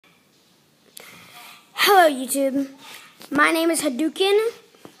Hello YouTube, my name is Hanukkan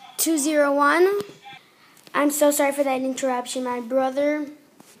 201. I'm so sorry for that interruption. My brother,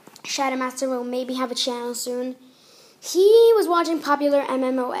 Shadow Master, will maybe have a channel soon. He was watching popular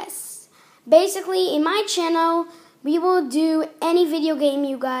MMOS. Basically, in my channel, we will do any video game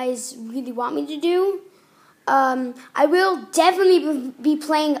you guys really want me to do. I will definitely be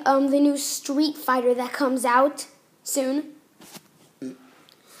playing the new Street Fighter that comes out soon.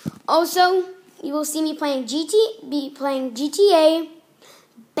 Also, you will see me playing GTA,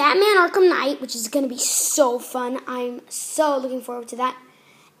 Batman Arkham Knight, which is going to be so fun. I'm so looking forward to that.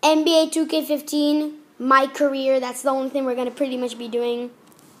 NBA 2K15, my career, that's the only thing we're going to pretty much be doing.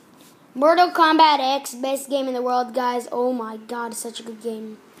 Mortal Kombat X, best game in the world, guys. Oh my god, it's such a good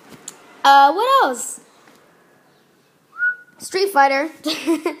game. What else? Street Fighter.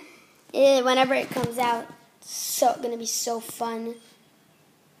 Whenever it comes out, so going to be so fun.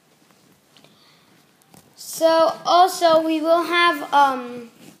 So, also, we will have,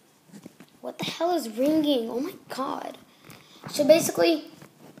 what the hell is ringing? Oh my god. So, basically,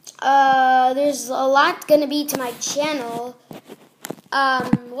 there's a lot going to be to my channel.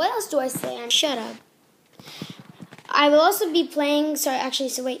 What else do I say? Shut up. I will also be playing, sorry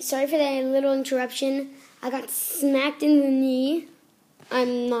for that little interruption. I got smacked in the knee.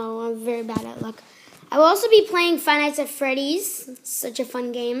 I'm very bad at luck. I will also be playing Five Nights at Freddy's. It's such a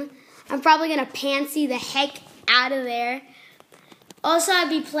fun game. I'm probably going to pansy the heck out of there. Also, I'll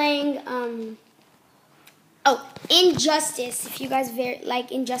be playing, Injustice. If you guys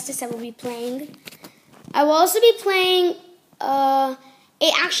like Injustice, I will be playing. I will also be playing,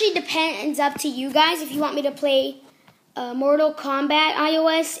 it actually depends up to you guys if you want me to play Mortal Kombat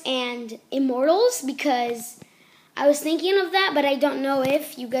iOS and Immortals, because I was thinking of that, but I don't know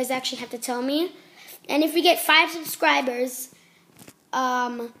if. You guys actually have to tell me. And if we get 5 subscribers,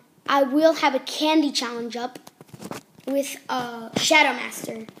 I will have a candy challenge up with Shadow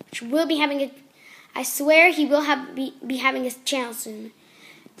Master, which will be having a. I swear he will be having a channel soon.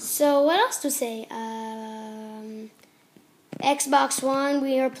 So what else to say? Xbox One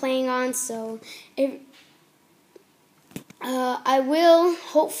we are playing on, so I will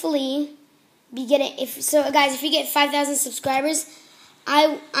hopefully be getting. Guys, if you get 5,000 subscribers,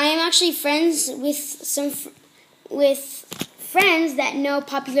 I am actually friends with friends that know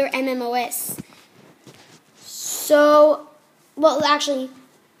popular MMOS. So, well, actually,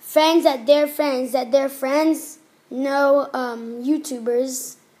 friends that their friends know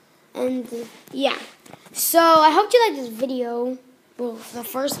YouTubers, and yeah. So I hope you like this video. Well, the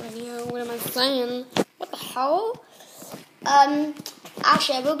first video. What am I saying? What the hell?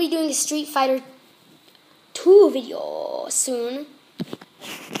 Actually, I will be doing a Street Fighter 2 video soon.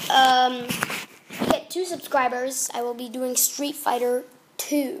 Get 2 subscribers, I will be doing Street Fighter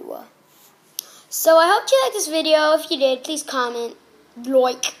 2. So I hope you liked this video. If you did, please comment,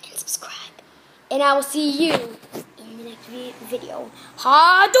 like, and subscribe. And I will see you in the next video.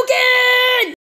 Hadouken!